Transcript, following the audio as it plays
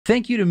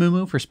Thank you to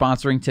Moomoo for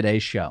sponsoring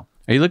today's show.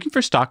 Are you looking for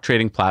a stock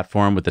trading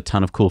platform with a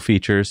ton of cool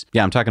features?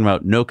 Yeah, I'm talking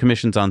about no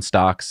commissions on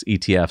stocks,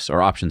 ETFs,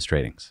 or options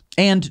tradings.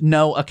 And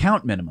no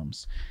account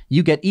minimums.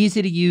 You get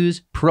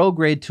easy-to-use,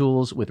 pro-grade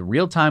tools with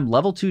real-time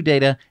Level 2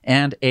 data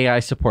and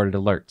AI-supported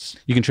alerts.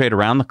 You can trade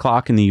around the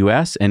clock in the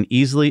US and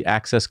easily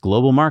access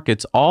global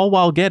markets, all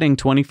while getting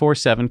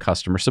 24/7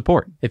 customer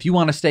support. If you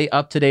want to stay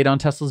up-to-date on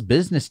Tesla's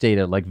business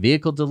data like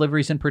vehicle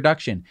deliveries and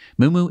production,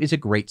 Moomoo is a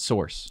great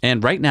source.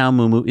 And right now,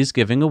 Moomoo is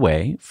giving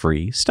away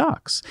free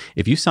stocks.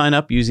 If you sign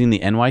up using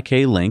the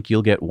NYK link,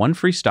 you'll get 1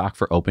 free stock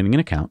for opening an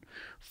account,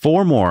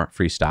 4 more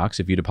free stocks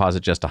if you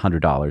deposit just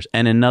 $100,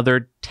 and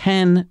another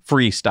 10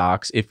 free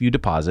stocks if you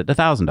deposit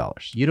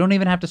 $1,000. You don't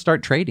even have to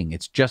start trading.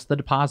 It's just the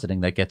depositing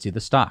that gets you the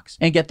stocks.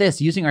 And get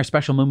this, using our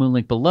special Moomoo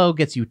link below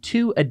gets you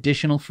 2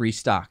 additional free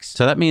stocks.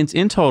 So that means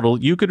in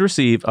total, you could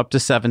receive up to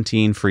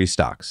 17 free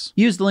stocks.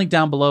 Use the link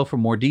down below for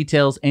more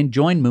details and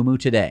join Moomoo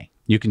today.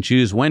 You can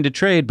choose when to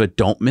trade, but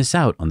don't miss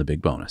out on the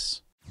big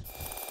bonus.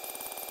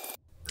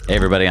 Hey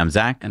everybody, I'm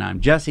Zach. And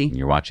I'm Jesse. And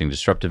you're watching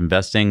Disruptive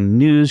Investing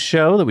news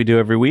show that we do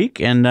every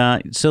week. And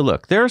so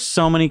look, there are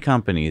so many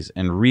companies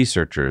and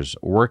researchers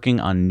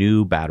working on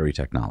new battery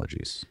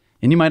technologies.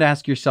 And you might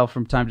ask yourself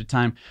from time to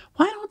time,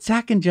 why don't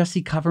Zach and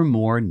Jesse cover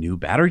more new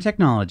battery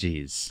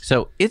technologies?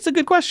 So it's a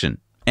good question.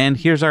 And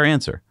here's our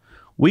answer.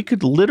 We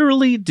could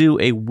literally do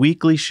a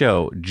weekly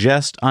show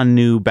just on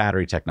new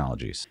battery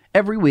technologies.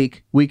 Every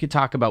week, we could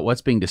talk about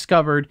what's being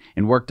discovered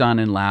and worked on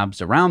in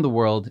labs around the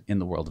world in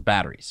the world of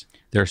batteries.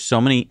 There are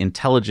so many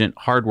intelligent,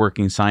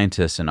 hardworking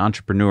scientists and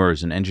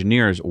entrepreneurs and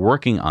engineers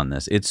working on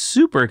this. It's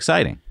super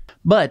exciting.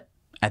 But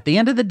at the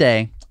end of the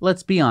day,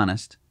 let's be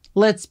honest.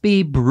 Let's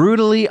be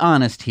brutally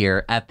honest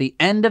here. At the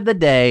end of the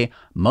day,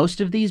 most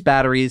of these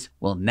batteries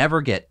will never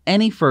get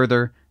any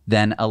further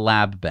than a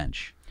lab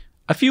bench.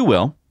 A few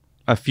will.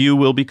 A few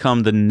will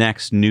become the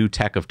next new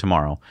tech of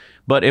tomorrow.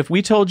 But if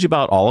we told you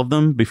about all of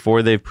them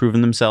before they've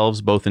proven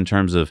themselves, both in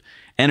terms of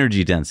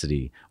energy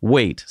density,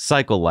 weight,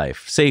 cycle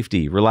life,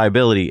 safety,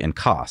 reliability, and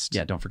cost.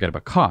 Yeah, don't forget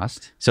about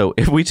cost. So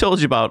if we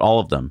told you about all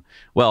of them,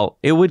 well,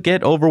 it would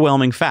get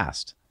overwhelming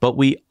fast. But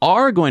we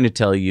are going to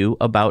tell you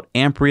about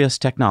Amprius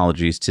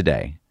technologies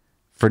today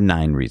for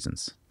 9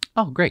 reasons.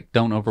 Oh, great.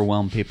 Don't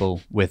overwhelm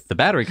people with the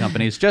battery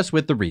companies, just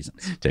with the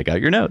reasons. Take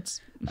out your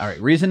notes. All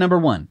right, reason number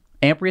 1.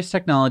 Amprius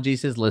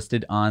Technologies is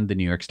listed on the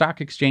New York Stock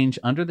Exchange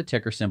under the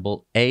ticker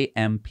symbol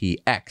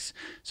AMPX.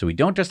 So we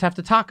don't just have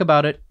to talk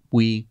about it,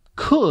 we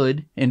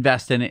could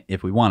invest in it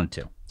if we wanted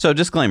to. So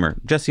disclaimer,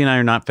 Jesse and I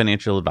are not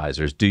financial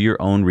advisors. Do your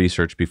own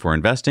research before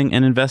investing,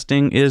 and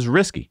investing is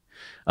risky.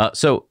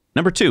 So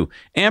number 2,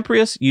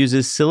 Amprius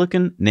uses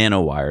silicon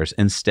nanowires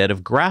instead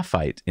of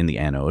graphite in the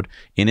anode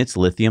in its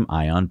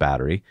lithium-ion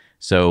battery.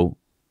 So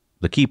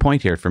the key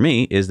point here for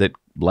me is that,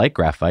 like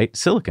graphite,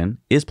 silicon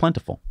is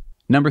plentiful.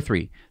 Number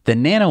 3, the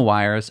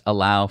nanowires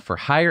allow for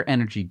higher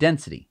energy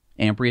density.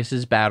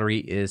 Amprius's battery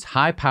is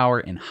high power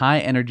and high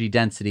energy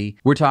density.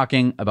 We're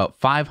talking about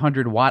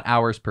 500 watt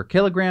hours per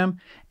kilogram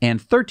and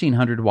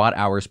 1300 watt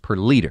hours per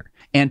liter,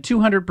 and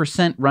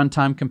 200%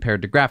 runtime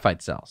compared to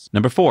graphite cells.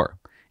 Number 4,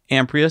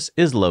 Amprius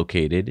is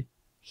located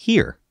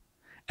here,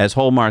 as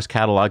Holmar's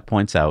catalog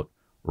points out,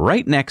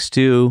 right next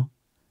to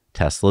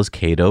Tesla's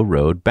Cato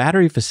Road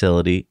battery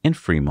facility in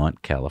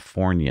Fremont,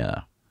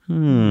 California.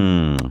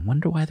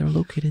 Wonder why they're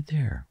located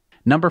there.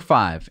 Number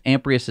 5,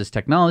 Amprius's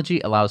technology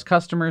allows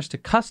customers to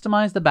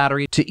customize the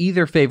battery to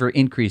either favor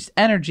increased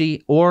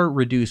energy or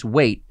reduce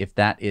weight if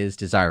that is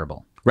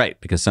desirable.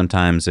 Right, because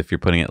sometimes if you're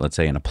putting it, let's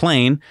say, in a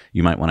plane,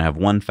 you might want to have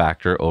one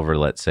factor over,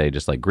 let's say,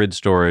 just like grid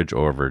storage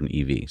or over an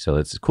EV. So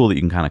it's cool that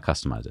you can kind of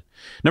customize it.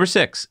 Number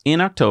 6,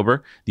 in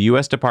October, the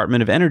U.S.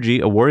 Department of Energy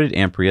awarded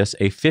Amprius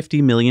a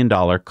 $50 million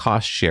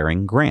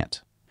cost-sharing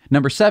grant.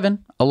 Number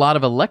 7, a lot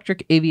of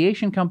electric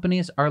aviation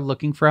companies are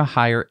looking for a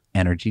higher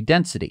energy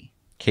density.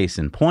 Case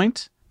in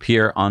point,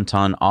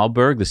 Pierre-Anton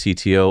Ahlberg, the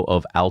CTO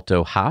of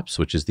Alto Hops,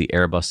 which is the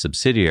Airbus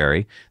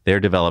subsidiary, they're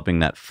developing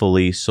that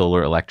fully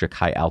solar electric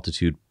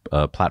high-altitude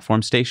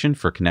platform station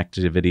for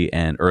connectivity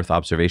and Earth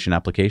observation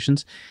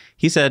applications.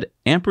 He said,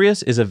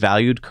 Amprius is a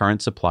valued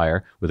current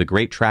supplier with a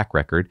great track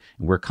record,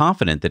 and we're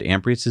confident that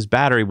Amprius's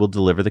battery will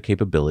deliver the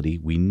capability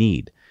we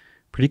need.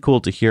 Pretty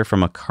cool to hear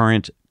from a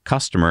current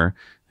customer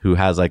who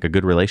has like a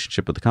good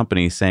relationship with the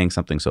company saying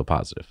something so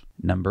positive.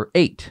 Number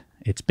 8,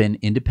 it's been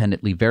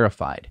independently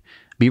verified.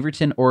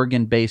 Beaverton,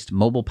 Oregon-based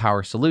Mobile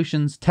Power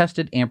Solutions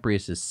tested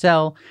Amprius's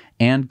cell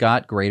and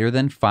got greater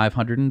than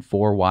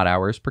 504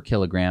 watt-hours per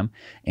kilogram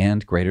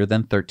and greater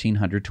than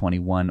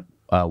 1,321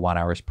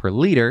 watt-hours per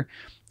liter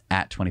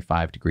at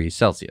 25 degrees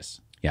Celsius.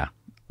 Yeah,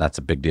 that's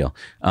a big deal.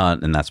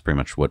 And that's pretty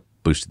much what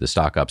boosted the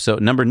stock up. So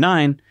number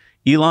 9,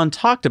 Elon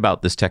talked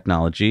about this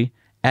technology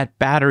at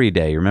Battery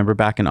Day. Remember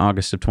back in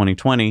August of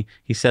 2020,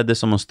 he said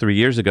this almost 3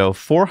 years ago,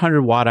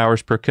 400 watt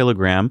hours per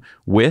kilogram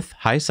with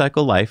high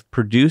cycle life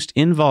produced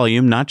in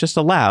volume, not just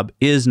a lab,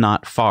 is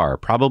not far,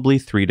 probably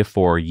 3 to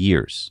 4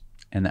 years.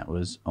 And that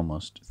was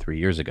almost 3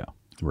 years ago.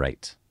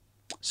 Right.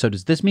 So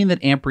does this mean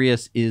that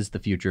Amprius is the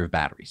future of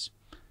batteries?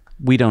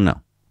 We don't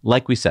know.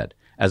 Like we said,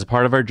 As a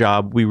part of our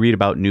job, we read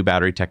about new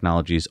battery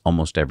technologies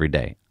almost every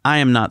day. I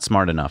am not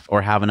smart enough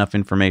or have enough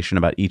information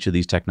about each of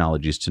these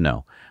technologies to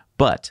know.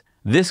 But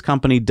this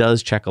company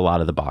does check a lot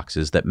of the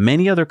boxes that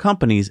many other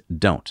companies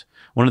don't.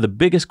 One of the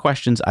biggest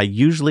questions I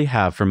usually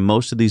have for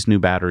most of these new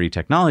battery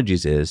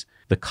technologies is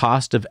the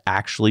cost of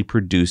actually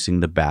producing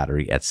the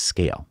battery at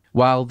scale.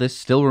 While this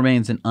still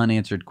remains an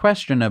unanswered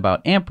question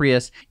about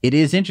Amprius, it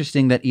is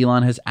interesting that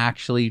Elon has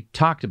actually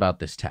talked about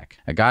this tech,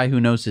 a guy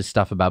who knows his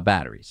stuff about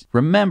batteries.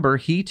 Remember,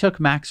 he took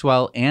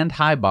Maxwell and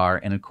Highbar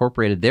and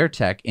incorporated their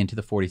tech into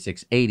the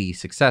 4680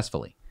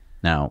 successfully.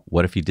 Now,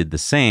 what if he did the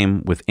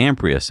same with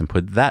Amprius and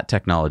put that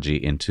technology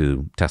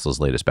into Tesla's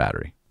latest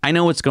battery? I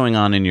know what's going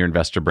on in your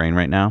investor brain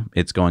right now.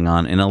 It's going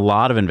on in a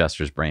lot of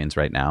investors' brains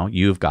right now.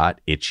 You've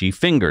got itchy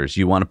fingers.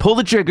 You want to pull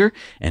the trigger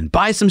and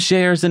buy some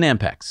shares in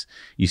Ampex.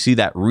 You see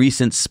that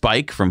recent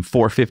spike from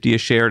 $4.50 a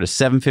share to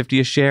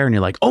 $7.50 a share, and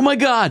you're like, oh my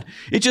God,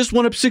 it just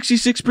went up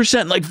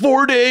 66% in like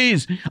 4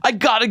 days. I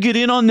got to get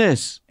in on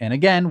this. And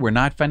again, we're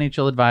not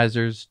financial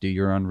advisors. Do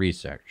your own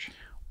research.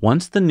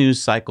 Once the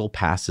news cycle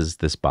passes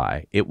this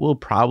by, it will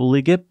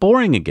probably get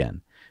boring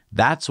again.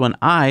 That's when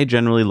I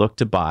generally look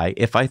to buy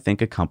if I think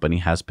a company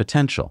has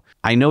potential.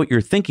 I know what you're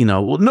thinking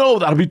though. Well, no,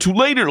 that'll be too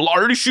late. It'll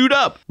already shoot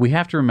up. We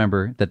have to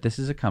remember that this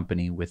is a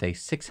company with a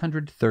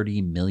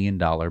 $630 million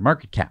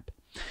market cap.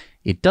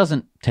 It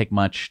doesn't take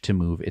much to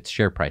move its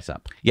share price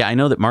up. Yeah, I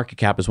know that market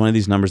cap is one of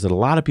these numbers that a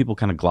lot of people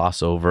kind of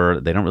gloss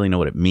over. They don't really know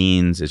what it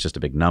means. It's just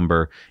a big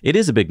number. It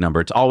is a big number.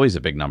 It's always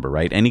a big number,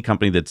 right? Any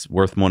company that's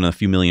worth more than a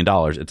few $1 million,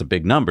 it's a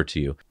big number to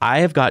you. I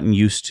have gotten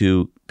used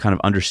to kind of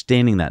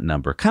understanding that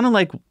number. Kind of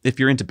like if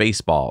you're into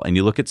baseball and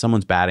you look at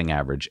someone's batting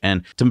average,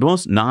 and to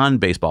most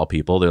non-baseball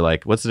people, they're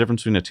like, what's the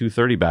difference between a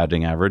 230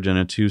 batting average and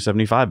a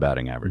 275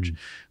 batting average?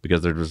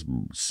 Because they're just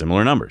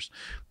similar numbers.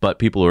 But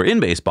people who are in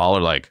baseball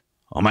are like,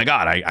 oh my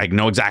God, I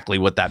know exactly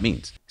what that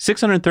means.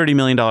 $630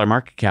 million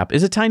market cap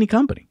is a tiny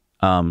company.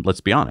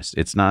 Let's be honest.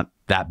 It's not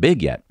that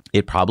big yet.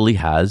 It probably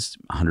has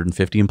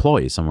 150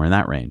 employees, somewhere in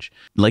that range.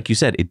 Like you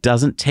said, it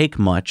doesn't take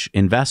much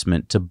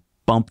investment to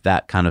bump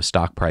that kind of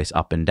stock price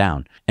up and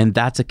down. And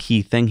that's a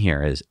key thing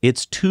here is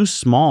it's too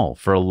small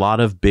for a lot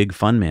of big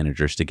fund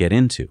managers to get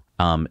into.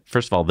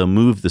 First of all, they'll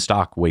move the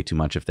stock way too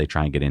much if they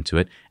try and get into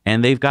it.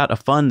 And they've got a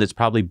fund that's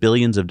probably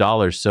billions of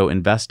dollars. So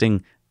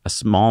investing a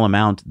small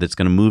amount that's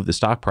going to move the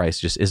stock price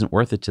just isn't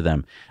worth it to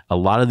them. A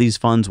lot of these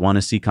funds want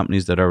to see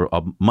companies that are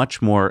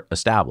much more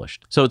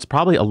established. So it's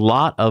probably a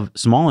lot of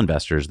small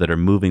investors that are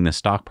moving the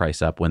stock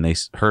price up when they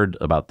heard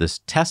about this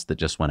test that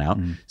just went out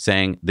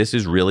saying this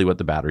is really what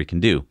the battery can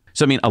do.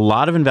 So, I mean, a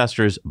lot of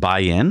investors buy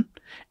in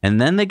and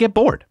then they get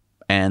bored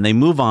and they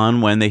move on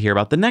when they hear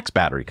about the next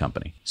battery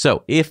company.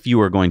 So if you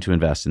are going to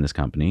invest in this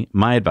company,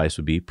 my advice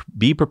would be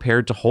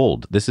prepared to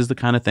hold. This is the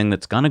kind of thing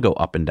that's going to go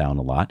up and down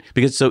a lot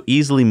because it's so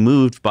easily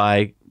moved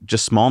by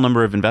just small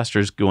number of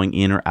investors going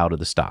in or out of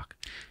the stock.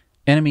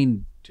 And I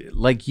mean,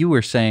 like you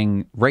were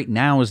saying, right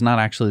now is not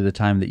actually the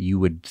time that you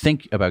would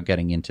think about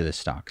getting into this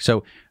stock.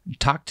 So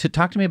talk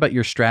to me about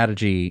your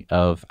strategy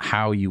of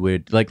how you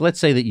would, like, let's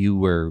say that you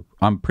were,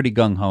 I'm pretty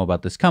gung-ho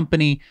about this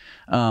company.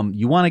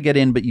 You want to get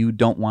in, but you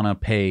don't want to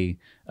pay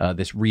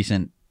this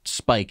recent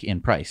spike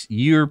in price.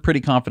 You're pretty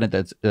confident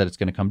that it's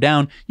going to come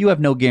down. You have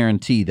no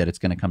guarantee that it's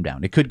going to come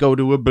down. It could go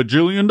to $1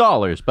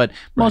 bajillion, but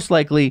most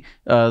likely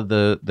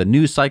the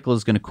news cycle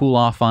is going to cool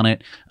off on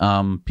it.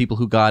 People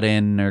who got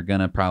in are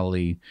going to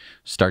probably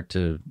start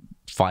to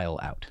file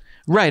out.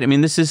 Right. I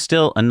mean, this is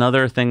still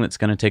another thing that's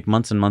going to take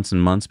months and months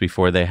and months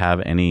before they have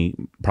any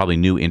probably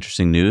new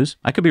interesting news.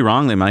 I could be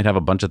wrong. They might have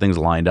a bunch of things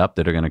lined up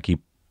that are going to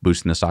keep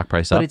boosting the stock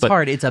price up. But it's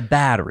hard. It's a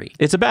battery.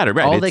 It's a battery,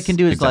 right? All they can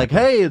do is like,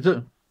 hey,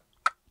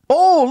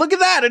 oh, look at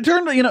that. It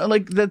turned,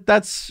 like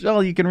that's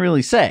all you can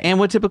really say. And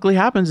what typically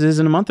happens is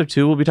in a month or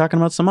two, we'll be talking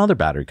about some other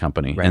battery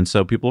company. Right. And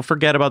so people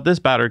forget about this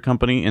battery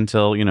company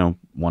until,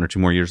 1 or 2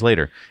 more years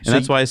later. And So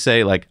that's why I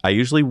say, like, I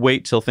usually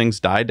wait till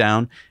things die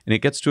down and it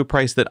gets to a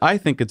price that I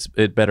think it's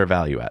better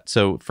value at.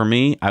 So for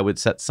me, I would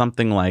set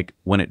something like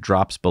when it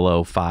drops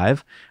below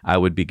 5, I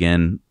would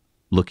begin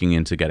looking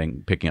into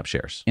picking up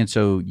shares. And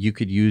so you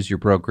could use your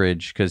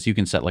brokerage because you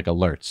can set like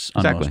alerts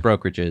on most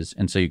brokerages.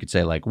 And so you could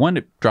say like when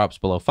it drops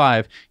below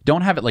 5,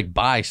 don't have it like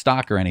buy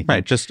stock or anything.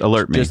 Right, just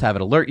alert me. Just have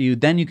it alert you.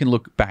 Then you can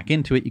look back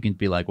into it. You can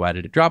be like, why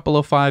did it drop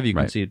below 5? You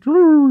can see it.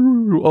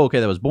 Oh,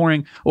 okay, that was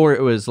boring. Or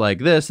it was like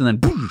this and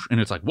then and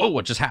it's like, whoa,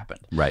 what just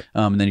happened? Right.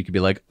 And then you could be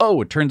like,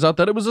 oh, it turns out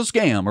that it was a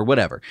scam or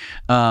whatever.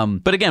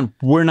 But again,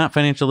 we're not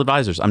financial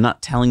advisors. I'm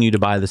not telling you to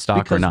buy the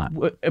stock or not.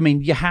 I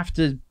mean, you have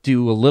to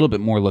do a little bit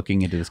more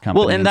looking into this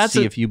company and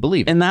see if you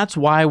believe it. And that's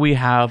why we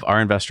have our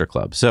investor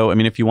club. So, I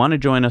mean, if you want to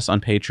join us on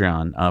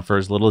Patreon for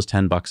as little as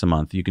 $10 a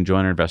month, you can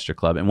join our investor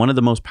club. And one of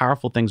the most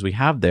powerful things we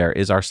have there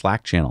is our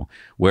Slack channel,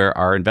 where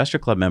our investor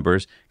club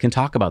members can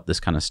talk about this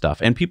kind of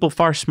stuff. And people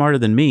far smarter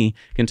than me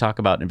can talk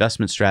about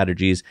investment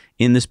strategies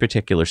in this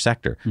particular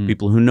sector.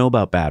 People who know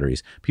about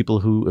batteries, people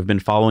who have been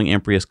following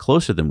Amprius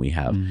closer than we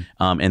have.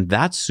 And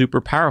that's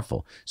super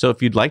powerful. So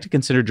if you'd like to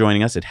consider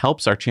joining us, it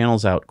helps our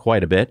channels out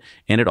quite a bit.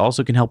 And it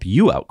also can help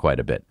you out quite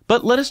a bit.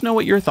 But let us know know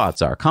what your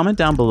thoughts are. Comment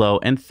down below,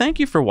 and thank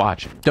you for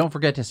watching. Don't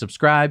forget to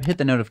subscribe, hit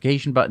the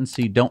notification button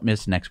so you don't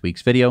miss next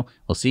week's video.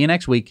 We'll see you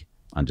next week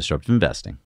On Disruptive Investing.